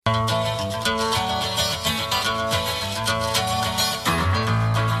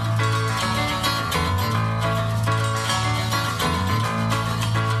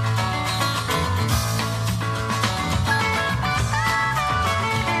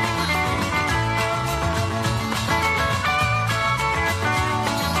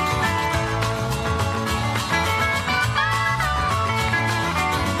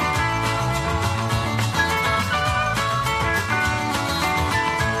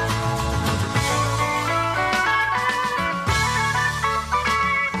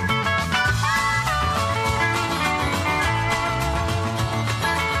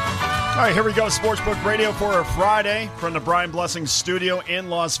All right, here we go. Sportsbook Radio for a Friday from the Brian Blessing Studio in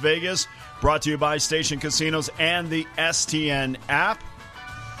Las Vegas. Brought to you by Station Casinos and the STN app.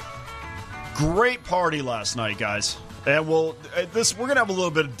 Great party last night, guys. And we're going to have a little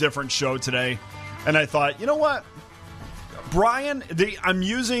bit of different show today. And I thought, you know what? Brian, I'm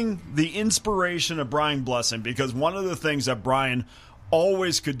using the inspiration of Brian Blessing because one of the things that Brian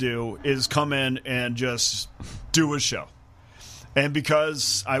always could do is come in and just do a show. And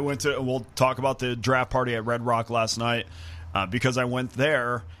because I went to, we'll talk about the draft party at Red Rock last night, because I went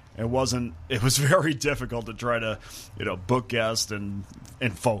there, it was very difficult to try to, book guests and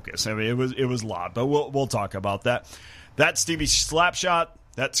focus. I mean, it was a lot, but we'll talk about that. That's Stevie Slapshot.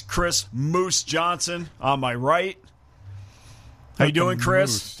 That's Chris Moose Johnson on my right. How you doing,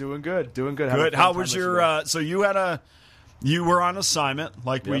 Chris? Doing good. Good. How was your? So you were on assignment,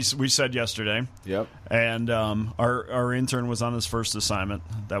 like we said yesterday. Yep. And our intern was on his first assignment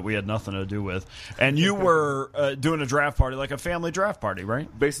that we had nothing to do with. And you were doing a draft party, like a family draft party, right?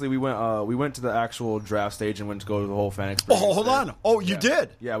 Basically, we went to the actual draft stage and went to go to the whole fan experience. Oh, hold on. Oh, you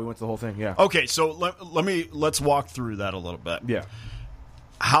did? Yeah, we went to the whole thing. Yeah. Okay, so let's walk through that a little bit. Yeah.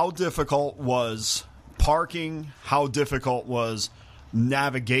 How difficult was parking? How difficult was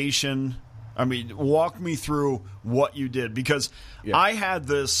navigation? I mean, walk me through what you did, because I had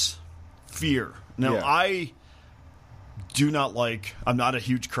this fear. Now, I do not I'm not a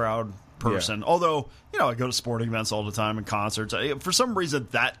huge crowd person, although, I go to sporting events all the time and concerts. For some reason,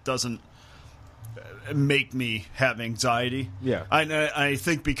 that doesn't make me have anxiety. Yeah. I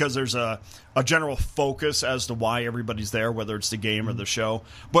think because there's a general focus as to why everybody's there, whether it's the game or the show.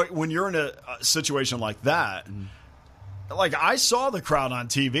 But when you're in a situation like that, like, I saw the crowd on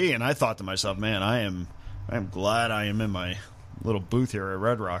TV, and I thought to myself, man, I am glad I am in my little booth here at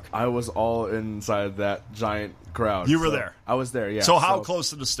Red Rock. I was all inside that giant crowd. You were there? I was there, yeah. So how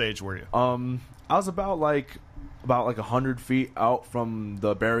close to the stage were you? I was about 100 feet out from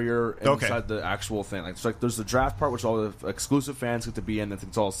the barrier inside the actual thing. There's the draft part, which all the exclusive fans get to be in. I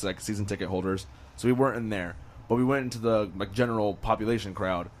think it's all season ticket holders. So we weren't in there. But we went into the general population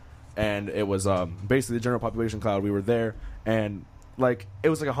crowd. And it was basically the general population crowd. We were there, and it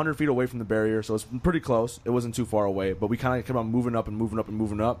was 100 feet away from the barrier, so it was pretty close. It wasn't too far away, but we kind of kept on moving up and moving up and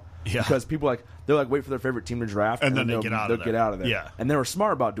moving up. Yeah. Because people they're wait for their favorite team to draft, and then they'll get out of there. Yeah. And they were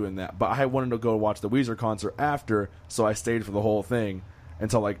smart about doing that. But I wanted to go watch the Weezer concert after, so I stayed for the whole thing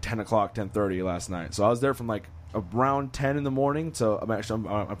until 10 o'clock, 10:30 last night. So I was there from around 10 in the morning to, my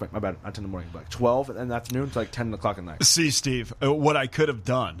bad, not 10 in the morning, but 12 in the afternoon to 10 o'clock at night. See, Steve, what I could have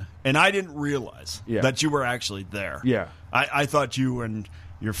done, and I didn't realize that you were actually there. Yeah. I thought you and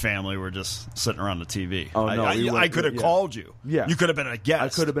your family were just sitting around the TV. Oh, no. I could have called you. Yeah. You could have been a guest. I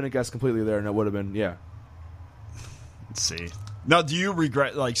could have been a guest completely there, and it would have been, Let's see. Now, do you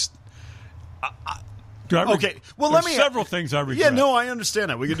regret, okay, well, let me. Several things I regret. Yeah, no, I understand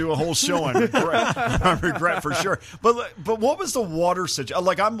that. We could do a whole show on regret, on regret for sure. But what was the water situation?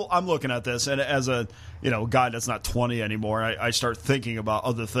 I'm looking at this, and as a guy that's not 20 anymore, I start thinking about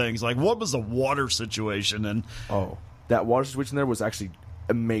other things. What was the water situation? And that water situation there was actually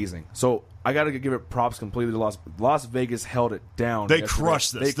amazing. So I got to give it props completely to Las Vegas. Held it down. They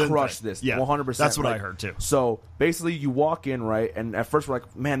crushed this. They crushed this. Yeah, 100%. That's what I heard too. So basically, you walk in, right, and at first we're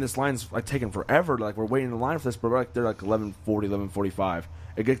like, man, this line's taking forever. We're waiting in line for this, but they're 11:40, 11:45.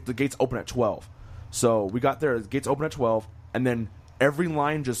 The gates open at 12. So we got there. The gates open at 12, and then every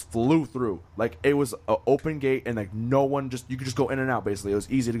line just flew through. It was an open gate, and no one you could just go in and out. Basically, it was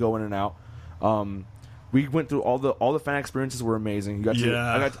easy to go in and out. We went through all the fan experiences were amazing. I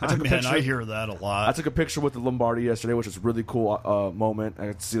took a picture. I hear that a lot. I took a picture with the Lombardi yesterday, which was a really cool moment. I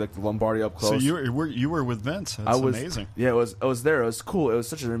got to see the Lombardi up close. So you were with Vince. That's amazing. Yeah, I was there. It was cool. It was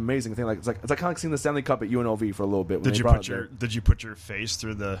such an amazing thing. It's kind of like seeing the Stanley Cup at UNLV for a little bit. Did you put your face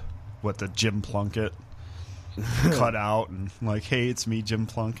through the Jim Plunkett cut out and hey, it's me, Jim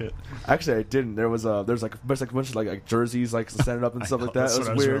Plunkett? Actually, I didn't. There's a bunch of jerseys standing up and stuff like that. That's it was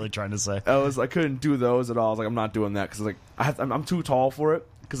what weird. I was really trying to say. I couldn't do those at all. I was I'm not doing that because I'm too tall for it.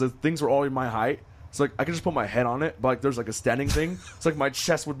 because the things were already my height. So like I could just put my head on it, but like there's like a standing thing. It's like my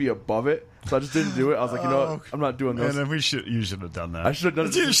chest would be above it. So I just didn't do it. I was like, you know what? I'm not doing this. And then you should have done that. I should have done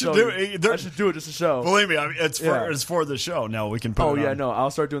it. I should do it just to show. Believe me, it's for the show. No, we can put it on. Oh yeah, no,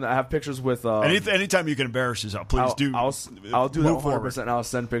 I'll start doing that. I have pictures with anytime you can embarrass yourself, please do. I'll do that 100%, and I'll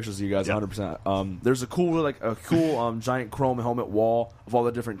send pictures to you guys 100%. There's a cool giant chrome helmet wall of all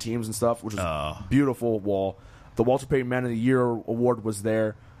the different teams and stuff, which is a beautiful wall. The Walter Payton Man of the Year award was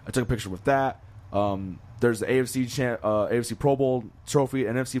there. I took a picture with that. There's the AFC Pro Bowl trophy,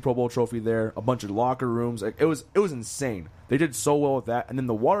 NFC Pro Bowl trophy there. A bunch of locker rooms. It was insane. They did so well with that. And then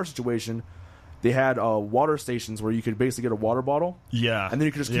the water situation, they had water stations where you could basically get a water bottle. Yeah, and then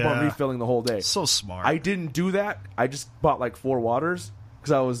you could just keep on refilling the whole day. So smart. I didn't do that. I just bought like 4 waters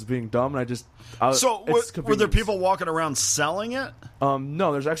because I was being dumb, and were there people walking around selling it?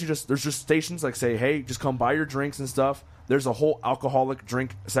 No, there's just stations like say, hey, just come buy your drinks and stuff. There's a whole alcoholic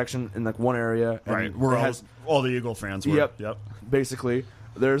drink section in like one area, and right? Where all the Eagle fans were. Yep. Basically,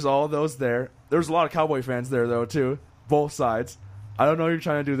 there's all those there. There's a lot of Cowboy fans there though too, both sides. I don't know you're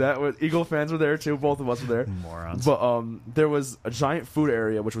trying to do that. With Eagle fans were there too. Both of us were there. Morons. But there was a giant food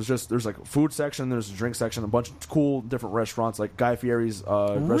area, which was there's like a food section, there's a drink section, a bunch of cool different restaurants, like Guy Fieri's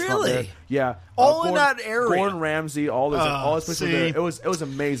restaurant there. Yeah, in that area. Gordon Ramsay, all this places there. It was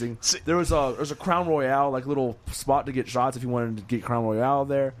amazing. There was a Crown Royale like little spot to get shots if you wanted to get Crown Royale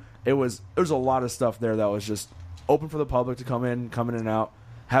there. There's a lot of stuff there that was just open for the public to come in and out,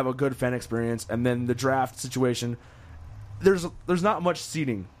 have a good fan experience, and then the draft situation. There's not much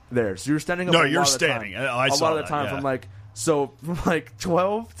seating there, so you're standing up. No, you're standing. A lot of the time, from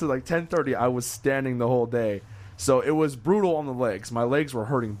 12 to like 10:30, I was standing the whole day. So it was brutal on the legs. My legs were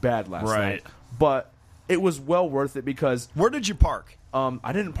hurting bad last night, but it was well worth it because. Where did you park?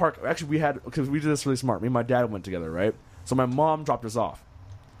 I didn't park. Actually, because we did this really smart. Me and my dad went together, right? So my mom dropped us off.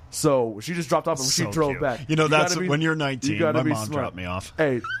 So she just dropped off and she drove back. You know, that's when you're 19. My mom dropped me off.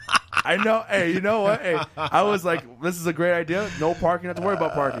 Hey, I know. Hey, you know what? Hey, I was like, this is a great idea. No parking. Not to worry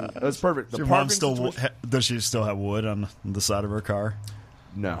about parking. It was perfect. Your mom does she still have wood on the side of her car?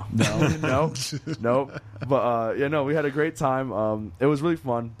 No. Nope. But we had a great time. It was really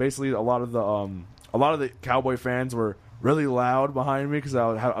fun. Basically, a lot of the Cowboy fans were really loud behind me because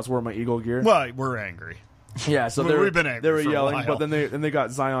I was wearing my Eagle gear. Well, we're angry. Yeah, so we've been angry. They were yelling, but then they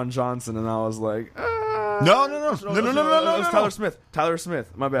got Zion Johnson, and I was like, No. It was Tyler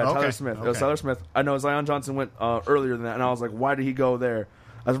Smith. My bad, okay. Tyler Smith. It was Tyler Smith. I know Zion Johnson went earlier than that, and I was like, why did he go there?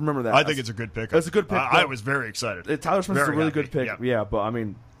 I remember that. I think it's a good pick. It's a good pick. I was very excited. Tyler Smith is a really good pick. Yeah, but I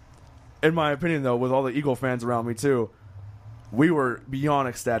mean, in my opinion, though, with all the Eagle fans around me too, we were beyond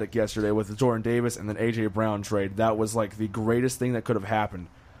ecstatic yesterday with the Jordan Davis and then A.J. Brown trade. That was like the greatest thing that could have happened.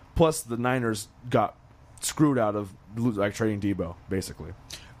 Plus, the Niners got screwed out of like trading Debo, basically.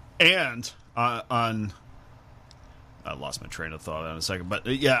 And I lost my train of thought in a second, but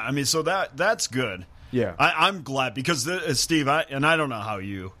yeah, I mean, so that's good. Yeah, I'm glad because Steve, I don't know how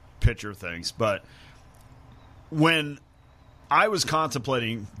you picture things, but when I was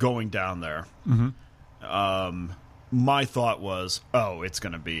contemplating going down there, my thought was, it's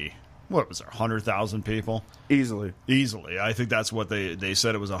going to be. What was there, 100,000 people? Easily. I think that's what they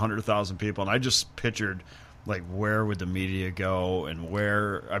said. It was 100,000 people. And I just pictured, like, where would the media go and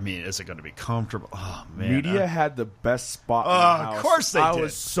where, I mean, is it going to be comfortable? Oh, man. Media had the best spot in the house. Of course they did. I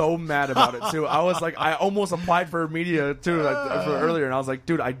was so mad about it, too. I was like, I almost applied for media, too, for earlier. And I was like,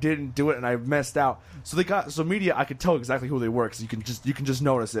 dude, I didn't do it and I messed out. So media, I could tell exactly who they were because you can just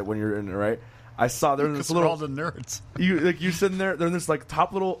notice it when you're in it, right? I saw they're in this little. All the nerds. You sitting there. They're in this like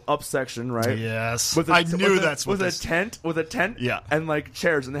top little up section, right? Yes. I knew that's what with a tent. Yeah. And like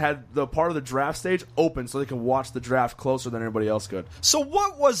chairs, and they had the part of the draft stage open so they can watch the draft closer than everybody else could. So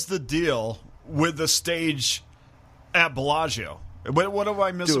what was the deal with the stage at Bellagio? What am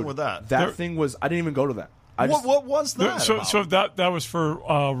I missing with that? That thing was. I didn't even go to that. What was that? So that was for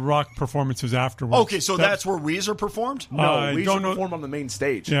rock performances afterwards. Okay, so that's where Weezer performed? No, Weezer performed on the main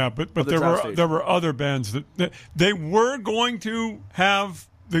stage. Yeah, but there were other bands that they were going to have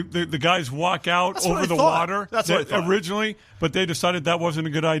the guys walk out over the water. That's what I thought originally, but they decided that wasn't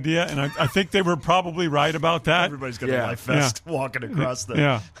a good idea, and I think they were probably right about that. Everybody's got a life vest walking across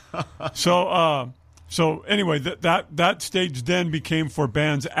there. Yeah. So anyway, that stage then became for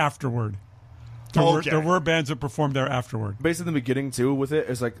bands afterward. There were bands that performed there afterward. Basically, in the beginning too, with it,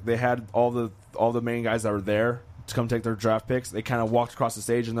 it's like they had all the main guys that were there to come take their draft picks. They kind of walked across the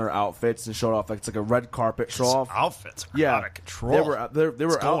stage in their outfits and showed off. Like it's like a red carpet show off. Outfits, out of control. They were out there.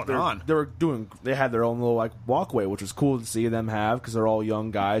 They had their own little like walkway, which was cool to see them have because they're all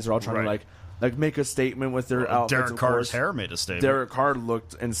young guys. They're all trying to like like make a statement with their outfits. Derek Carr's hair made a statement. Derek Carr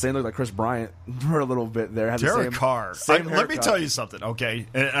looked insane, looked like Chris Bryant for a little bit there. Derek Carr. Let me tell you something, okay?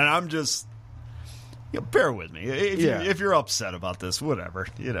 And I'm just, bear with me. If you're upset about this, whatever,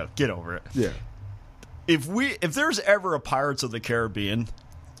 get over it. Yeah. If there's ever a Pirates of the Caribbean,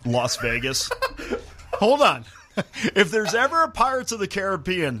 Las Vegas, hold on. If there's ever a Pirates of the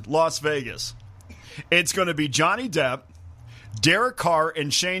Caribbean, Las Vegas, it's going to be Johnny Depp, Derek Carr,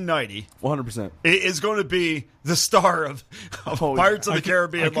 and Shane Knighty. 100%. It is going to be the star of Pirates of the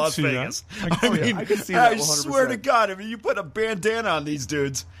Caribbean, Las Vegas. I mean, I can see that 100%. I swear to God, you put a bandana on these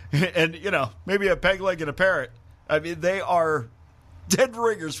dudes, and maybe a peg leg and a parrot. I mean, they are dead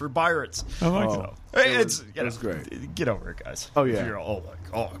ringers for Pirates. I like it. It's great. Get over it, guys. Oh, yeah. You're all like,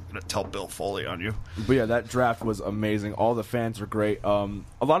 I'm going to tell Bill Foley on you. But yeah, that draft was amazing. All the fans were great. A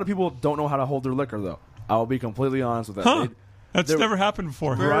lot of people don't know how to hold their liquor, though. I'll be completely honest with that. Huh. That's never happened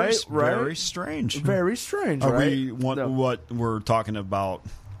before. Right? Very strange. Very strange, Are right? we what we're talking about?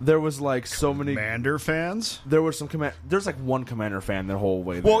 There was like so many Commander fans. There was some There's like one Commander fan the whole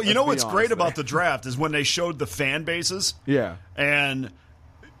way there. Well, you know what's great about the draft is when they showed the fan bases. Yeah. And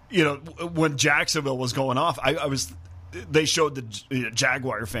when Jacksonville was going off, they showed the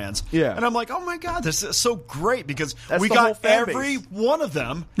Jaguar fans. Yeah. And I'm like, oh my God, this is so great because That's we the got whole fan every base. one of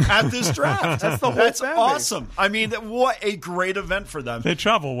them at this draft. That's the whole That's fan base. awesome. I mean, what a great event for them. They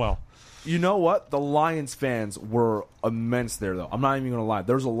travel well. You know what? The Lions fans were immense there, though. I'm not even going to lie.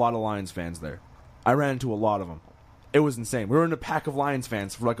 There was a lot of Lions fans there. I ran into a lot of them. It was insane. We were in a pack of Lions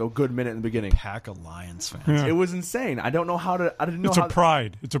fans for like a good minute in the beginning. Pack of Lions fans. Yeah. It was insane. I don't know how to. I didn't know. It's a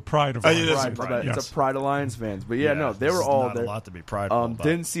pride. It's a pride of It Lions. is a pride. It's a pride of Lions fans. But no, they this were is all not there. A lot to be prideful about.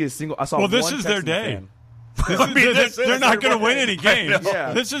 Didn't see a single. I saw. Well, this one is their Texan day. fan. They're not going to win any games.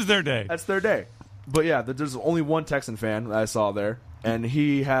 Yeah. This is their day. That's their day. But yeah, there's only one Texan fan that I saw there, and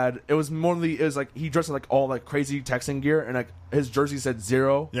he was like he dressed in like all like crazy Texan gear, and like his jersey said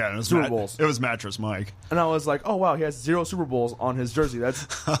 0 Super Bowls. It was Mattress Mike, and I was like, oh wow, he has 0 Super Bowls on his jersey.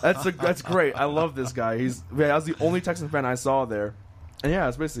 That's great. I love this guy. I was the only Texan fan I saw there, and yeah,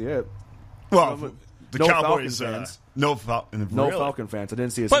 that's basically it. Well, the no Cowboys Falcon fans. No Falcon fans. I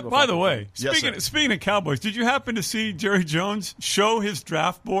didn't see a But single by the Falcon way, fan. speaking of Cowboys, did you happen to see Jerry Jones show his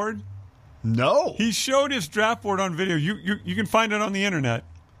draft board? No. He showed his draft board on video. You can find it on the internet.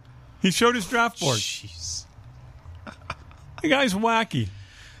 He showed his draft board. Jeez. The guy's wacky.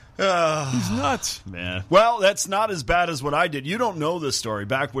 He's nuts. Man. Well, that's not as bad as what I did. You don't know this story.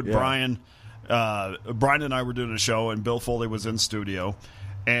 Back when Brian and I were doing a show and Bill Foley was in studio,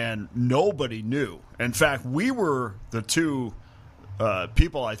 and nobody knew. In fact, we were the two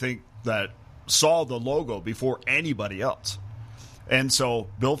people, I think, that saw the logo before anybody else. And so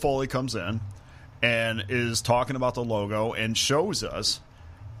Bill Foley comes in and is talking about the logo and shows us,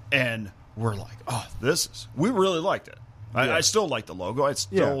 and we're like, oh, we really liked it. I still like the logo. I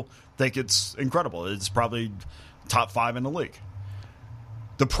still think it's incredible. It's probably top 5 in the league.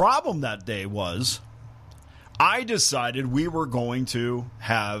 The problem that day was I decided we were going to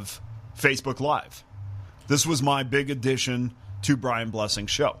have Facebook Live. This was my big addition to Brian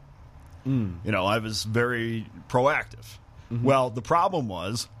Blessing's show. I was very proactive. Mm-hmm. Well, the problem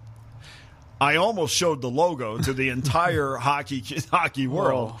was I almost showed the logo to the entire hockey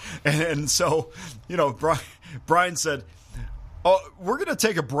world. And so, Brian said, oh, we're going to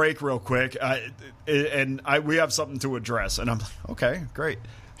take a break real quick, and we have something to address. And I'm like, okay, great.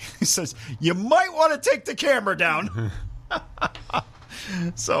 He says, you might want to take the camera down.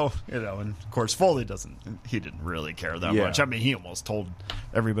 So, and of course, Foley he didn't really care that much. I mean, he almost told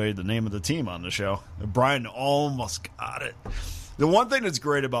everybody the name of the team on the show. Brian almost got it. The one thing that's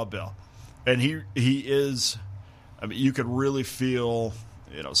great about Bill, and he is, I mean, you could really feel,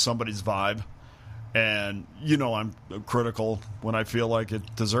 somebody's vibe. And, I'm critical when I feel like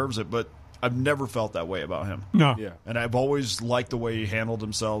it deserves it, but I've never felt that way about him. No. Yeah. And I've always liked the way he handled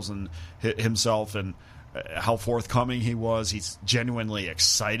himself and how forthcoming he was. He's genuinely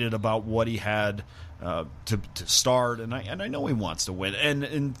excited about what he had to start, and I know he wants to win.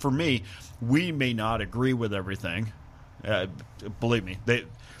 And for me, we may not agree with everything. Believe me,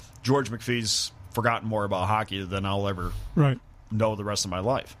 George McPhee's forgotten more about hockey than I'll ever know the rest of my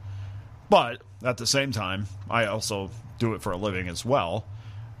life. But at the same time, I also do it for a living as well.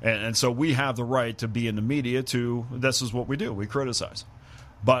 And so we have the right to be in the media this is what we do. We criticize.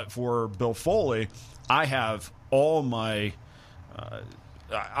 But for Bill Foley, I have all my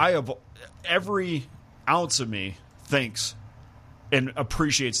every ounce of me thinks and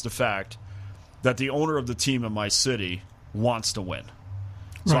appreciates the fact that the owner of the team in my city wants to win.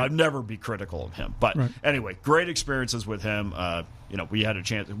 So I'd never be critical of him. But anyway, great experiences with him. we had a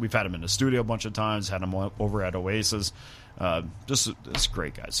chance. We've had him in the studio a bunch of times. Had him over at Oasis. Just a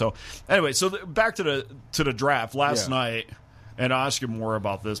great guy. So anyway, back to the draft last night, and I'll ask you more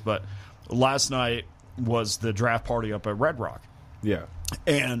about this. But last night was the draft party up at Red Rock. Yeah,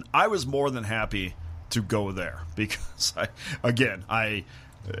 and I was more than happy to go there because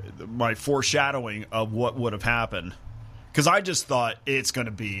my foreshadowing of what would have happened, because I just thought it's going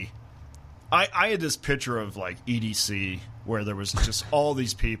to be. I had this picture of like EDC where there was just all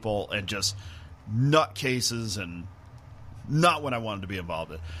these people and just nutcases and not what I wanted to be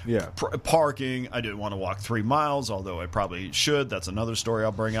involved in. Yeah. Parking, I didn't want to walk 3 miles, although I probably should. That's another story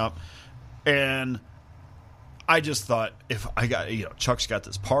I'll bring up. And I just thought, if I got, Chuck's got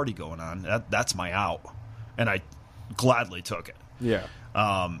this party going on, that's my out. And I gladly took it. Yeah.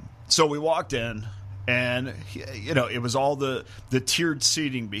 So we walked in, and it was all the tiered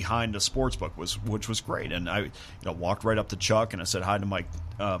seating behind the sports book, which was great. And I walked right up to Chuck, and I said hi to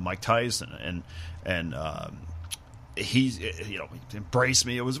Mike Tyson, and he embraced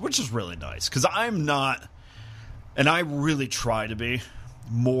me. Which is really nice, because I'm not, and I really try to be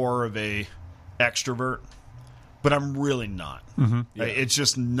more of a extrovert, but I'm really not. Mm-hmm. Yeah. It's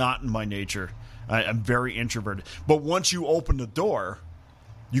just not in my nature. I'm very introverted. But once you open the door,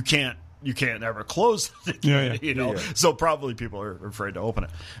 you can't ever close it again, Yeah. So probably people are afraid to open it.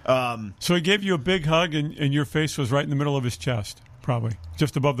 So he gave you a big hug, and your face was right in the middle of his chest, probably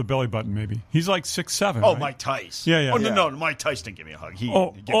just above the belly button, maybe. He's like 6'7". Oh, right? Mike Tice. Yeah. Oh no, Mike Tice didn't give me a hug.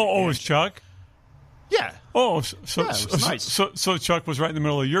 It was Chuck. Yeah. Oh, it was nice. So Chuck was right in the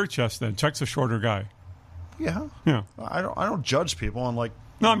middle of your chest. Then Chuck's a shorter guy. Yeah. Yeah. I don't judge people on like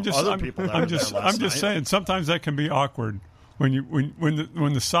other people. I'm just saying. Sometimes that can be awkward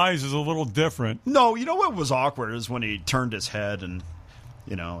when the size is a little different. No, you know what was awkward is when he turned his head and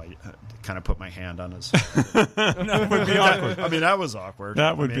I kind of put my hand on his. That would be awkward. I mean, that was awkward.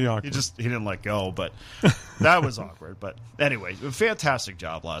 That would be awkward. He didn't let go, but that was awkward. But anyway, fantastic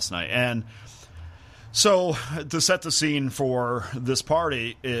job last night. And so to set the scene for this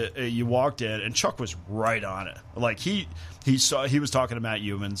party, you walked in and Chuck was right on it. Like he was talking to Matt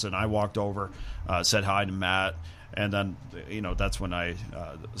Humans, and I walked over, said hi to Matt. And then, that's when I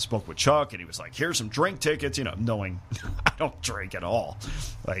spoke with Chuck, and he was like, here's some drink tickets, knowing I don't drink at all.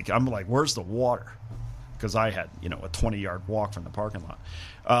 I'm like, where's the water? Because I had, a 20-yard walk from the parking lot.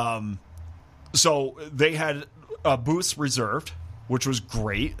 So they had booths reserved, which was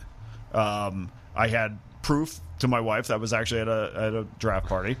great. I had proof to my wife that was actually at a draft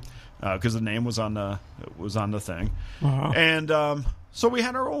party because the name was on the thing. Uh-huh. And so we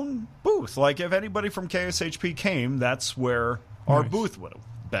had our own booth. Like, if anybody from KSHP came, that's where our booth would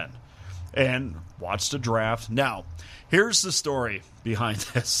have been. And watched the draft. Now, here's the story behind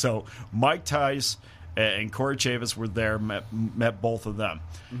this. So Mike Tice and Corey Chavis were there, met both of them.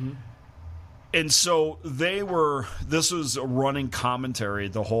 Mm-hmm. And so this was a running commentary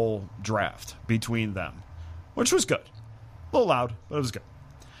the whole draft between them, which was good. A little loud, but it was good.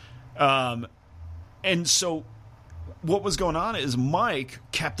 And so what was going on is Mike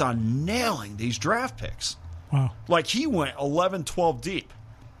kept on nailing these draft picks. Wow. Like, he went 11, 12 deep.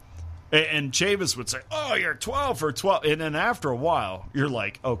 And Chavis would say, oh, you're 12 for 12. And then after a while, you're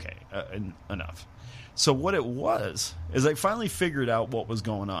like, okay, enough. So what it was is I finally figured out what was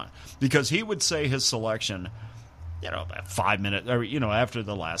going on. Because he would say his selection, about 5 minutes, or, after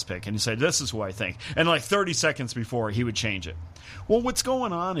the last pick. And he'd say, this is who I think. And like 30 seconds before, he would change it. Well, what's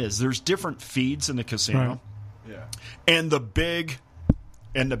going on is there's different feeds in the casino. Right. Yeah. And the big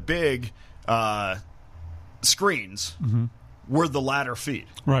screens were the latter feed.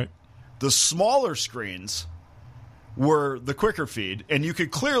 Right. The smaller screens were the quicker feed, and you could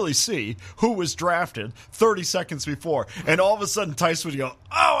clearly see who was drafted 30 seconds before. And all of a sudden, Tice would go,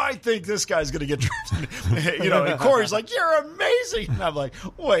 oh, I think this guy's going to get drafted. And Corey's like, you're amazing. And I'm like,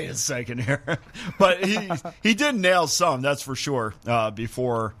 wait a second here. But he did nail some, that's for sure,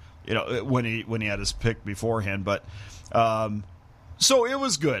 before, when he had his pick beforehand. But so it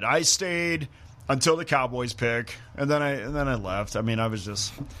was good. I stayed until the Cowboys pick, and then I left. I mean, I was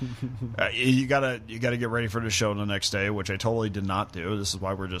just you gotta get ready for the show the next day, which I totally did not do. This is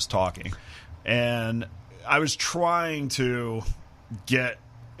why we're just talking. And I was trying to get,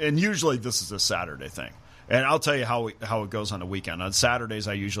 and usually this is a Saturday thing. And I'll tell you how it goes on the weekend. On Saturdays,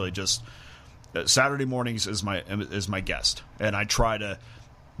 I usually just Saturday mornings is my guest, and I try to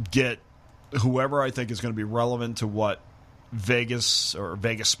get whoever I think is going to be relevant to what Vegas or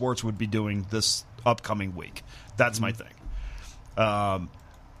Vegas sports would be doing this upcoming week. That's my thing.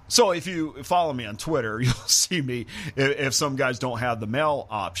 So if you follow me on Twitter, you'll see me, if some guys don't have the mail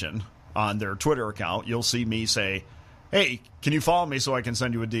option on their Twitter account, you'll see me say, hey, can you follow me so I can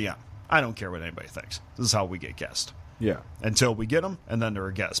send you a DM? I don't care what anybody thinks. This is how we get guests. Yeah. Until we get them, and then they're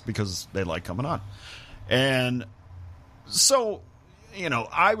a guest because they like coming on. And so,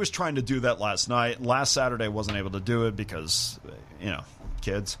 I was trying to do that last night. Last Saturday I wasn't able to do it because,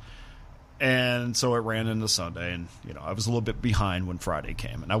 kids. And so it ran into Sunday, and, I was a little bit behind when Friday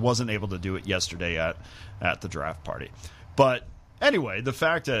came, and I wasn't able to do it yesterday at the draft party. But anyway, the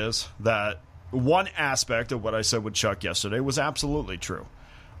fact is that one aspect of what I said with Chuck yesterday was absolutely true.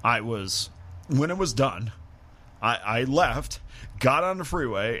 When it was done, I left, got on the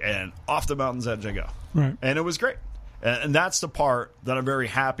freeway, and off the mountain's edge I go. Right. And it was great. And that's the part that I'm very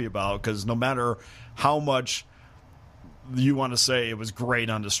happy about, because no matter how much you want to say it was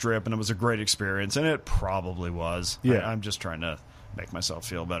great on the Strip and it was a great experience, and it probably was. Yeah. I'm just trying to make myself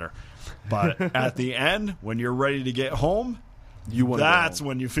feel better. But at the end, when you're ready to get home, that's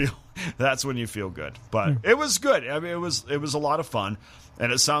when you feel good. But it was good. I mean, it was a lot of fun,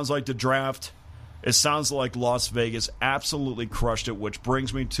 and it sounds like the draft. It sounds like Las Vegas absolutely crushed it, which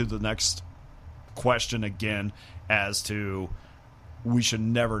brings me to the next question again, as to we should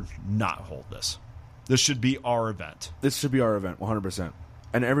never not hold this. This should be our event. This should be our event, 100%.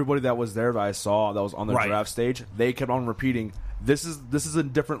 And everybody that was there that I saw that was on the draft stage, they kept on repeating, this is a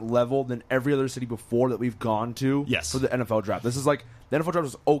different level than every other city before that we've gone to for the NFL draft. This is like, the NFL draft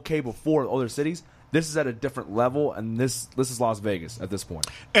was okay before other cities. This is at a different level, and this is Las Vegas at this point.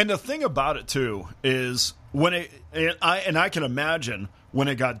 And the thing about it, too, is when I can imagine when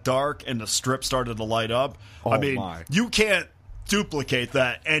it got dark and the Strip started to light up, you can't duplicate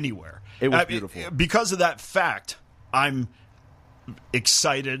that anywhere. It was beautiful. Because of that fact, I'm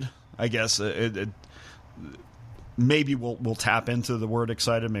excited, I guess. Maybe we'll tap into the word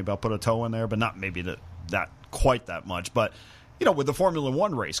excited. Maybe I'll put a toe in there, but not maybe that quite that much. But, with the Formula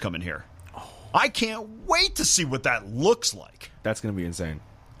One race coming here, I can't wait to see what that looks like. That's going to be insane.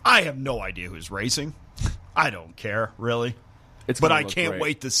 I have no idea who's racing. I don't care, really. But I can't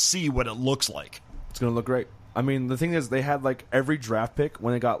wait to see what it looks like. It's going to look great. I mean, the thing is, they had like every draft pick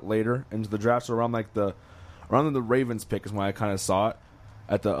when it got later into the draft. So around the Ravens pick is when I kind of saw it.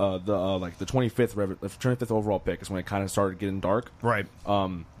 At the 25th overall pick is when it kind of started getting dark. Right.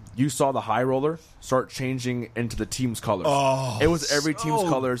 You saw the high roller start changing into the team's colors. Oh, it was every team's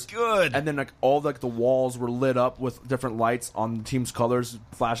colors. Good. And then like all the walls were lit up with different lights on the team's colors,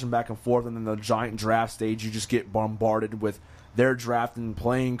 flashing back and forth. And then the giant draft stage, you just get bombarded with their draft and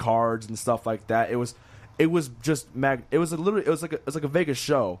playing cards and stuff like that. It was just it was like a Vegas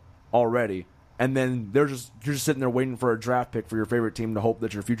show already. And then you're just sitting there waiting for a draft pick for your favorite team to hope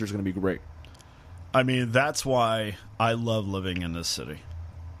that your future is going to be great. I mean, that's why I love living in this city.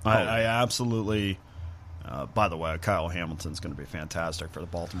 I absolutely. By the way, Kyle Hamilton's going to be fantastic for the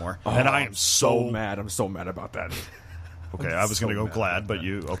Baltimore, and I am so mad. I'm so mad about that. Okay, I was going to go glad, but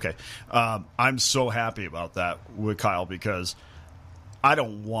you okay? I'm so happy about that with Kyle, because I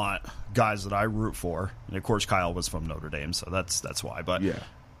don't want guys that I root for. And of course, Kyle was from Notre Dame, so that's why. But yeah.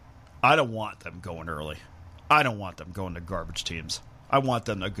 I don't want them going early. I don't want them going to garbage teams. I want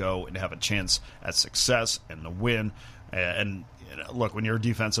them to go and have a chance at success and to win. And look, when you're a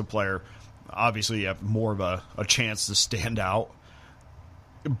defensive player, obviously you have more of a chance to stand out.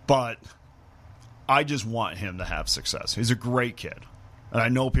 But I just want him to have success. He's a great kid. And I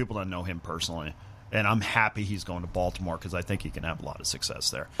know people that know him personally. And I'm happy he's going to Baltimore, because I think he can have a lot of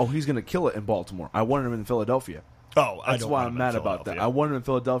success there. Oh, he's going to kill it in Baltimore. I wanted him in Philadelphia. Oh, that's why I'm mad about that. I wanted him in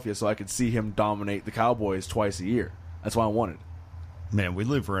Philadelphia so I could see him dominate the Cowboys twice a year. That's why I wanted. Man, we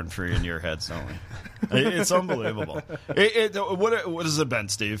live rent free in your heads, don't we? It's unbelievable. What has it been,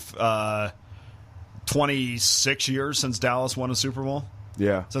 Steve? 26 years since Dallas won a Super Bowl?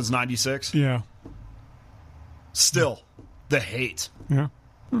 Yeah. Since 96? Yeah. Still, the hate. Yeah.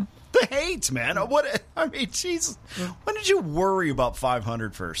 The hate, man. Jeez. When did you worry about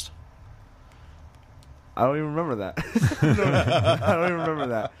 500 first? I don't even remember that. I don't even remember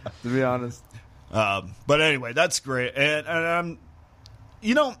that, to be honest. But anyway, that's great. And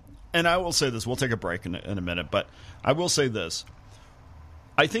and I will say this. We'll take a break in a minute, but I will say this.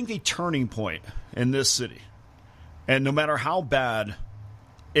 I think a turning point in this city, and no matter how bad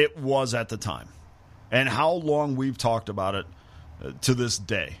it was at the time, and how long we've talked about it to this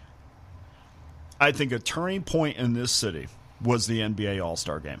day, I think a turning point in this city was the NBA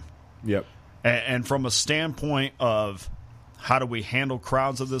All-Star Game. Yep. And from a standpoint of how do we handle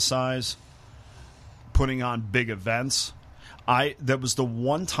crowds of this size, putting on big events, that was the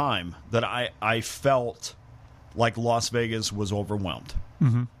one time that I felt like Las Vegas was overwhelmed.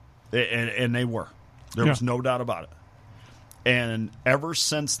 Mm-hmm. And they were. There was no doubt about it. And ever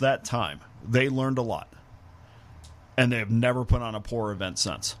since that time, they learned a lot. and they have never put on a poor event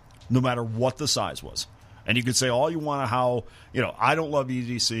since, no matter what the size was. And you could say all you want how, I don't love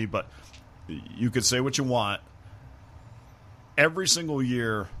EDC, but you could say what you want. Every single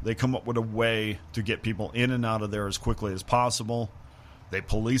year, they come up with a way to get people in and out of there as quickly as possible. They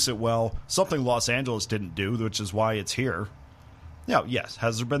police it well. Something Los Angeles didn't do, which is why it's here. Yes.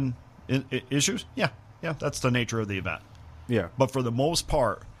 Has there been issues? Yeah, that's the nature of the event. Yeah. But for the most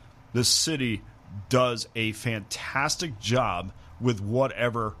part, this city does a fantastic job with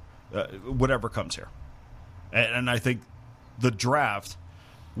whatever comes here. And I think the draft,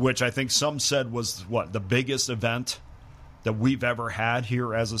 which I think some said was, the biggest event that we've ever had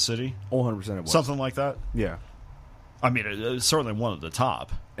here as a city? 100% it was. Something like that? Yeah. I mean, it's certainly one of the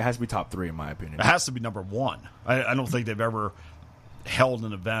top. It has to be top 3, in my opinion. It has to be number 1. I don't think they've ever held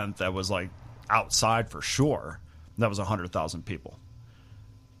an event that was, outside for sure. That was 100,000 people.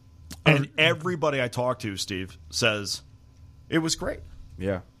 And everybody I talked to, Steve, says it was great.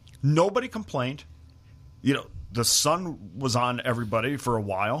 Yeah. Nobody complained. The sun was on everybody for a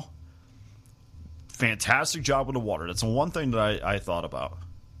while. Fantastic job with the water. That's the one thing that I thought about.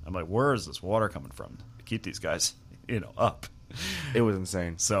 I'm like, where is this water coming from to keep these guys, up? It was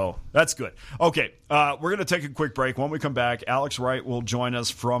insane. So that's good. Okay, we're going to take a quick break. When we come back, Alex Wright will join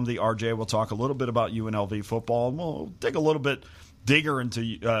us from the RJ. We'll talk a little bit about UNLV football, and we'll dig a little bit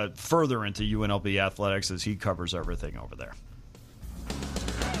further into UNLV athletics as he covers everything over there.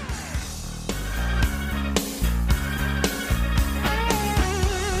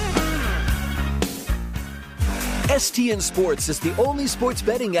 STN Sports is the only sports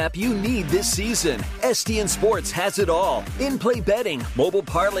betting app you need this season. STN Sports has it all. In-play betting, mobile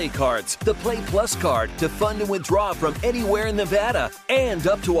parlay cards, the Play Plus card to fund and withdraw from anywhere in Nevada, and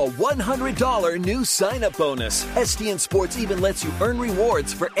up to a $100 new sign-up bonus. STN Sports even lets you earn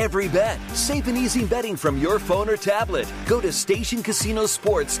rewards for every bet. Safe and easy betting from your phone or tablet. Go to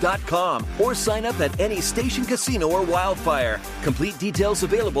StationCasinoSports.com or sign up at any Station Casino or Wildfire. Complete details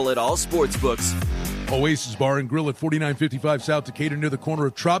available at all sportsbooks. Oasis Bar and Grill at 4955 South Decatur near the corner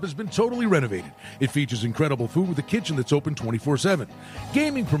of Trop has been totally renovated. It features incredible food with a kitchen that's open 24/7.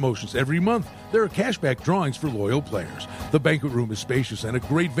 Gaming promotions every month. There are cashback drawings for loyal players. The banquet room is spacious and a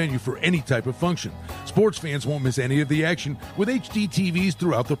great venue for any type of function. Sports fans won't miss any of the action with HD TVs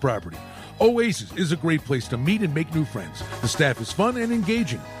throughout the property. Oasis is a great place to meet and make new friends. The staff is fun and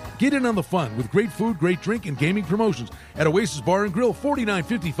engaging. Get in on the fun with great food, great drink, and gaming promotions at Oasis Bar and Grill,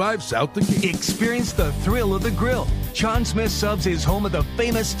 4955 South Decatur. Experience the thrill of the grill. John Smith Subs is home of the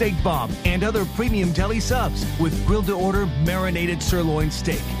famous Steak Bomb and other premium deli subs with grilled-to-order marinated sirloin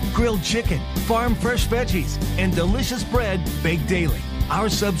steak, grilled chicken, farm fresh veggies, and delicious bread baked daily. Our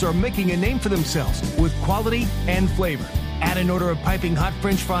subs are making a name for themselves with quality and flavor. Add an order of piping hot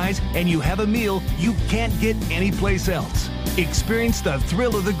French fries, and you have a meal you can't get anyplace else. Experience the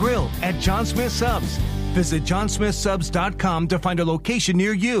thrill of the grill at John Smith Subs. Visit johnsmithsubs.com to find a location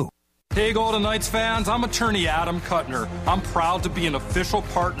near you. Hey Golden Knights fans, I'm attorney Adam Kuttner. I'm proud to be an official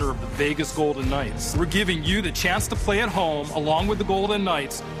partner of the Vegas Golden Knights. We're giving you the chance to play at home along with the Golden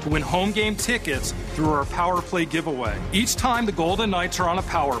Knights to win home game tickets through our Power Play giveaway. Each time the Golden Knights are on a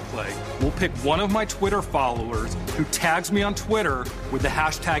Power Play, we'll pick one of my Twitter followers who tags me on Twitter with the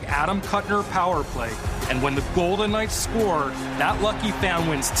hashtag Adam Kuttner Power Play. And when the Golden Knights score, that lucky fan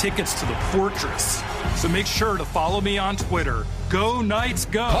wins tickets to the Fortress. So make sure to follow me on Twitter. Go Knights,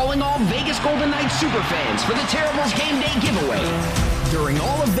 go! Calling all Vegas Golden Knights superfans for the Terribles Game Day giveaway. During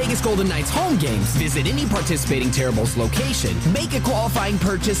all of Vegas Golden Knights home games, visit any participating Terribles location, make a qualifying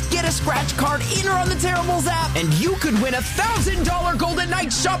purchase, get a scratch card in or on the Terribles app, and you could win a $1,000 Golden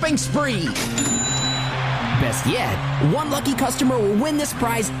Knights shopping spree. Best yet, one lucky customer will win this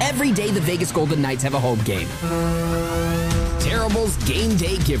prize every day the Vegas Golden Knights have a home game. Terribles Game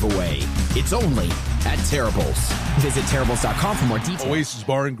Day giveaway. It's only at Terribles. Visit Terribles.com for more details. Oasis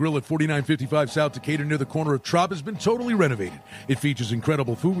Bar and Grill at 4955 South Decatur near the corner of Trop has been totally renovated. It features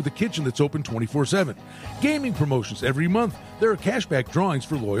incredible food with a kitchen that's open 24/7. Gaming promotions every month. There are cashback drawings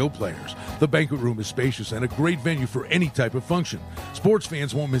for loyal players. The banquet room is spacious and a great venue for any type of function. Sports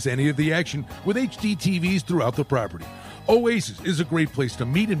fans won't miss any of the action with HD TVs throughout the property. Oasis is a great place to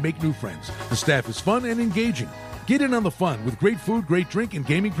meet and make new friends. The staff is fun and engaging. Get in on the fun with great food, great drink, and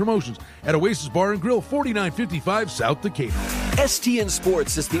gaming promotions at Oasis Bar and Grill, 4955 South Decatur. STN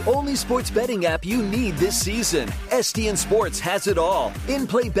Sports is the only sports betting app you need this season. STN Sports has it all.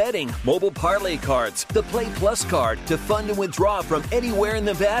 In-play betting, mobile parlay cards, the Play Plus card to fund and withdraw from anywhere in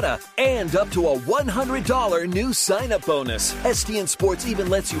Nevada, and up to a $100 new sign-up bonus. STN Sports even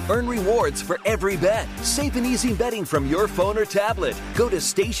lets you earn rewards for every bet. Safe and easy betting from your phone or tablet. Go to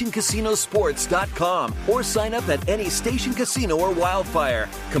StationCasinoSports.com or sign up at any Station Casino or Wildfire.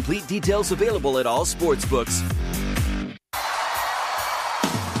 Complete details available at all sportsbooks.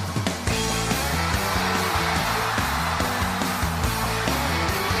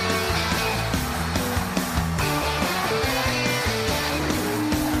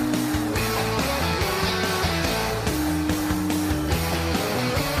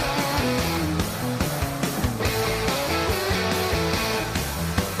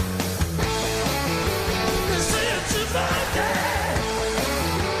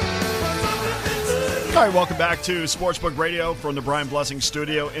 All right, welcome back to Sportsbook Radio from the Brian Blessing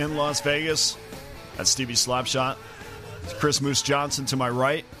Studio in Las Vegas. That's Stevie Slapshot. It's Chris Moose Johnson to my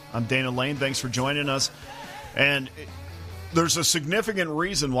right. I'm Dana Lane. Thanks for joining us. And there's a significant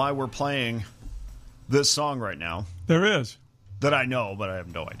reason why we're playing this song right now. There is. That I know, but I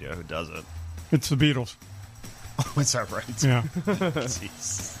have no idea who does it. It's the Beatles. Oh, is that right? Yeah.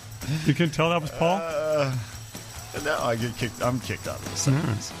 Jeez. You can tell that was Paul? No, I'm kicked out of the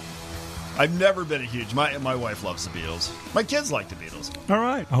sentence. I've never been a huge... My wife loves the Beatles. My kids like the Beatles. All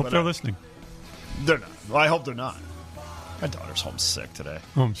right. I hope they're listening. They're not. Well, I hope they're not. My daughter's homesick today.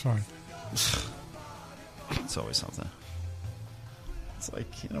 Oh, I'm sorry. It's always something. It's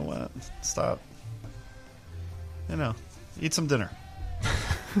like, you know what? Stop. Eat some dinner.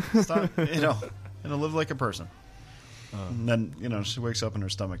 Stop, live like a person. And then, she wakes up and her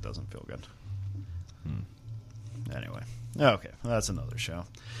stomach doesn't feel good. Anyway. Okay. Well, that's another show.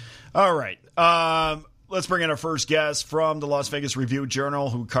 All right. Let's bring in our first guest from the Las Vegas Review-Journal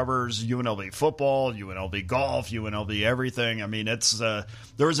who covers UNLV football, UNLV golf, UNLV everything. I mean,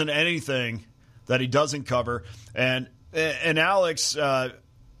 there isn't anything that he doesn't cover. And Alex,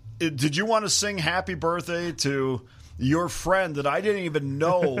 did you want to sing happy birthday to your friend that I didn't even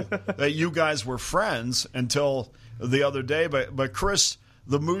know that you guys were friends until the other day? But Chris,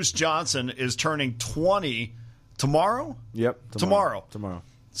 the Moose Johnson, is turning 20 tomorrow? Yep. Tomorrow.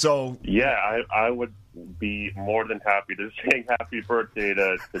 So yeah, I would be more than happy to sing happy birthday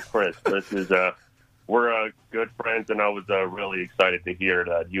to Chris. Chris is we're good friends, and I was really excited to hear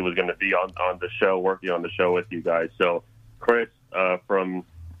that he was going to be on the show, working on the show with you guys. So, Chris, from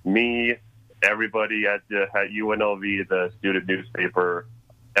me, everybody at UNLV, the student newspaper,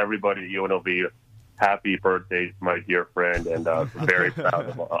 everybody at UNLV, happy birthday, my dear friend, and very proud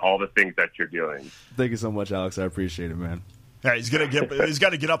of all the things that you're doing. Thank you so much, Alex. I appreciate it, man. Yeah, he's got to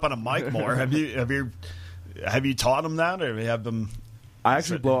get up on a mic more. Have you taught him that, or have you have them? I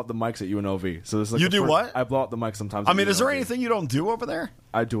actually blow out the mics at UNLV. So this is like you do what? I blow out the mic sometimes. I mean, is there anything you don't do over there?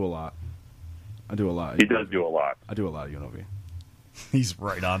 I do a lot. He does do a lot. I do a lot at UNLV. He's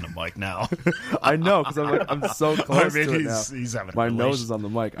right on the mic now. I know, because I'm so close to it now. He's having my nose is on the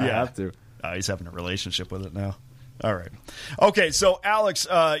mic. Yeah. I have to. He's having a relationship with it now. All right. Okay, so Alex,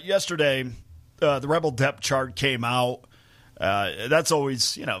 yesterday the Rebel depth chart came out. That's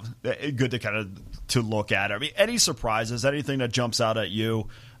always, good to kind of to look at. I mean, any surprises, anything that jumps out at you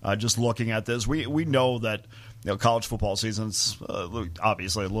just looking at this? We know that college football season's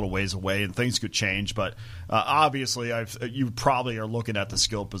obviously a little ways away and things could change, but obviously you probably are looking at the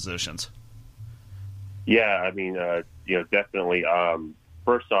skill positions. Yeah, I mean, definitely.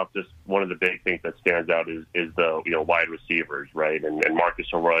 First off, just one of the big things that stands out is the wide receivers, right? And Marcus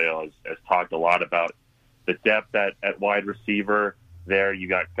Arroyo has talked a lot about the depth at wide receiver there. You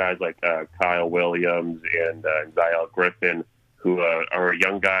got guys like Kyle Williams and Ziel Griffin, who are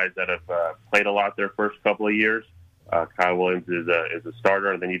young guys that have played a lot their first couple of years. Kyle Williams is a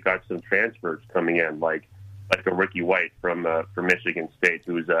starter, and then you've got some transfers coming in, like a Ricky White from Michigan State,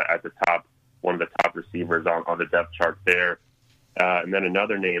 who's at the top, one of the top receivers on the depth chart there. And then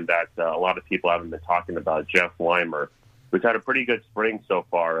another name that a lot of people haven't been talking about, Jeff Weimer, who's had a pretty good spring so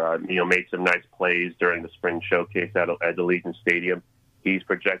far. Made some nice plays during the spring showcase at Allegiant Stadium. He's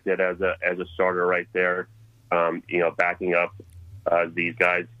projected as a starter right there. Backing up these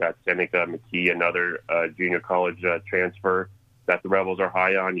guys, got Seneca McKee, another junior college transfer that the Rebels are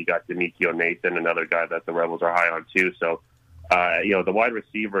high on. You got Demekio Nathan, another guy that the Rebels are high on too. So, the wide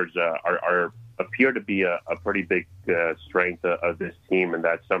receivers appear to be a pretty big strength of this team, and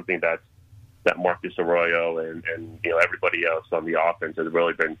that's something that Marcus Arroyo and everybody else on the offense has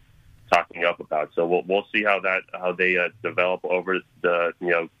really been talking up about. So we'll see how they develop over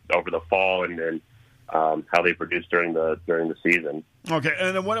the fall, and then how they produce during the season. Okay,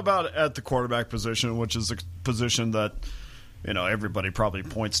 and then what about at the quarterback position, which is a position that everybody probably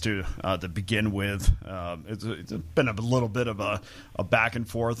points to begin with? It's been a little bit of a back and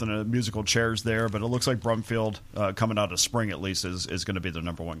forth and a musical chairs there, but it looks like Brumfield, coming out of spring at least, is going to be the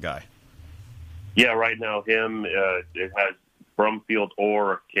number one guy. Yeah, right now it has Brumfield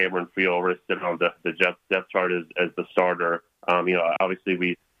or Cameron Field listed on the depth chart as the starter. Obviously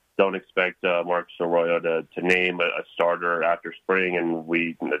we don't expect Marcus Arroyo to name a starter after spring, and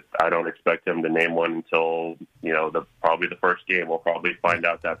I don't expect him to name one until probably the first game. We'll probably find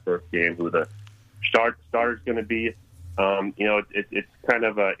out that first game who the starter's going to be. It's kind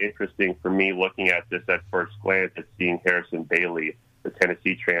of interesting for me looking at this at first glance at seeing Harrison Bailey, the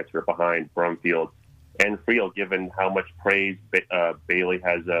Tennessee transfer, behind Brumfield and Friel, given how much praise Bailey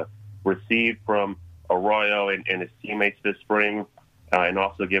has received from Arroyo and his teammates this spring. And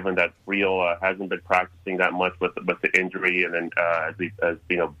also given that Friel hasn't been practicing that much with the injury, and then as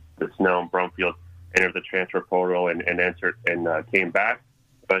it's known, Brumfield entered the transfer portal and entered and came back.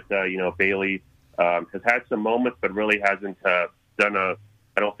 But Bailey has had some moments, but really hasn't I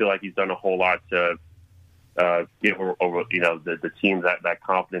don't feel like he's done a whole lot to give over the team that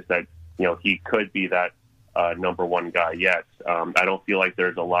confidence that he could be that number one guy yet. I don't feel like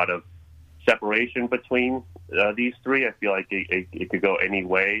there's a lot of separation between these three. I feel like it could go any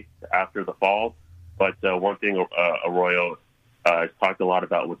way after the fall. But one thing Arroyo has talked a lot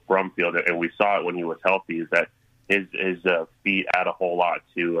about with Brumfield, and we saw it when he was healthy, is that his feet add a whole lot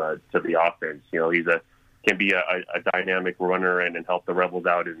to the offense. Can be a dynamic runner and help the Rebels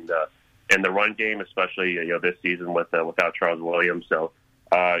out in the run game, especially this season without Charles Williams. So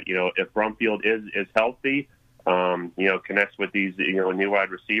if Brumfield is healthy, connects with these new wide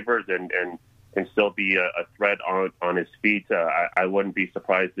receivers and can still be a threat on his feet, I wouldn't be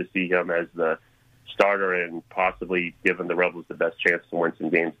surprised to see him as the starter and possibly giving the Rebels the best chance to win some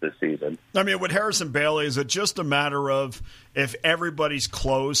games this season. I mean, with Harrison Bailey, is it just a matter of if everybody's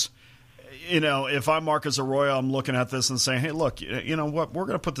close? If I'm Marcus Arroyo, I'm looking at this and saying, hey, look, you know what? We're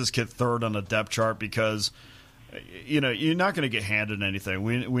going to put this kid third on the depth chart because you're not going to get handed anything.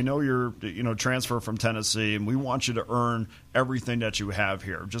 We know you're transfer from Tennessee, and we want you to earn everything that you have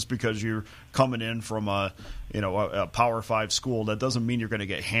here. Just because you're coming in from a Power 5 school, that doesn't mean you're going to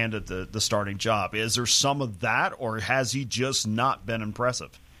get handed the starting job. Is there some of that, or has he just not been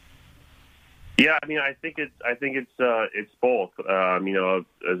impressive? Yeah, I mean, I think it's both.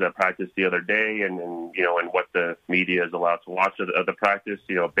 As I practiced the other day, and what the media is allowed to watch of the practice.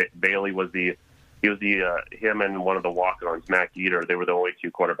 Bailey was him and one of the walk-ons, Matt Geter. They were the only two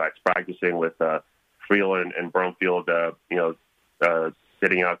quarterbacks practicing with Friel and Brumfield,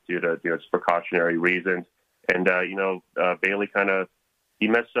 sitting out due to just precautionary reasons. And Bailey he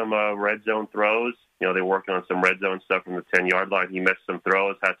missed some red zone throws. They worked on some red zone stuff from the 10-yard line. He missed some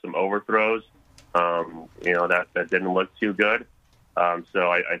throws, had some overthrows. That didn't look too good. So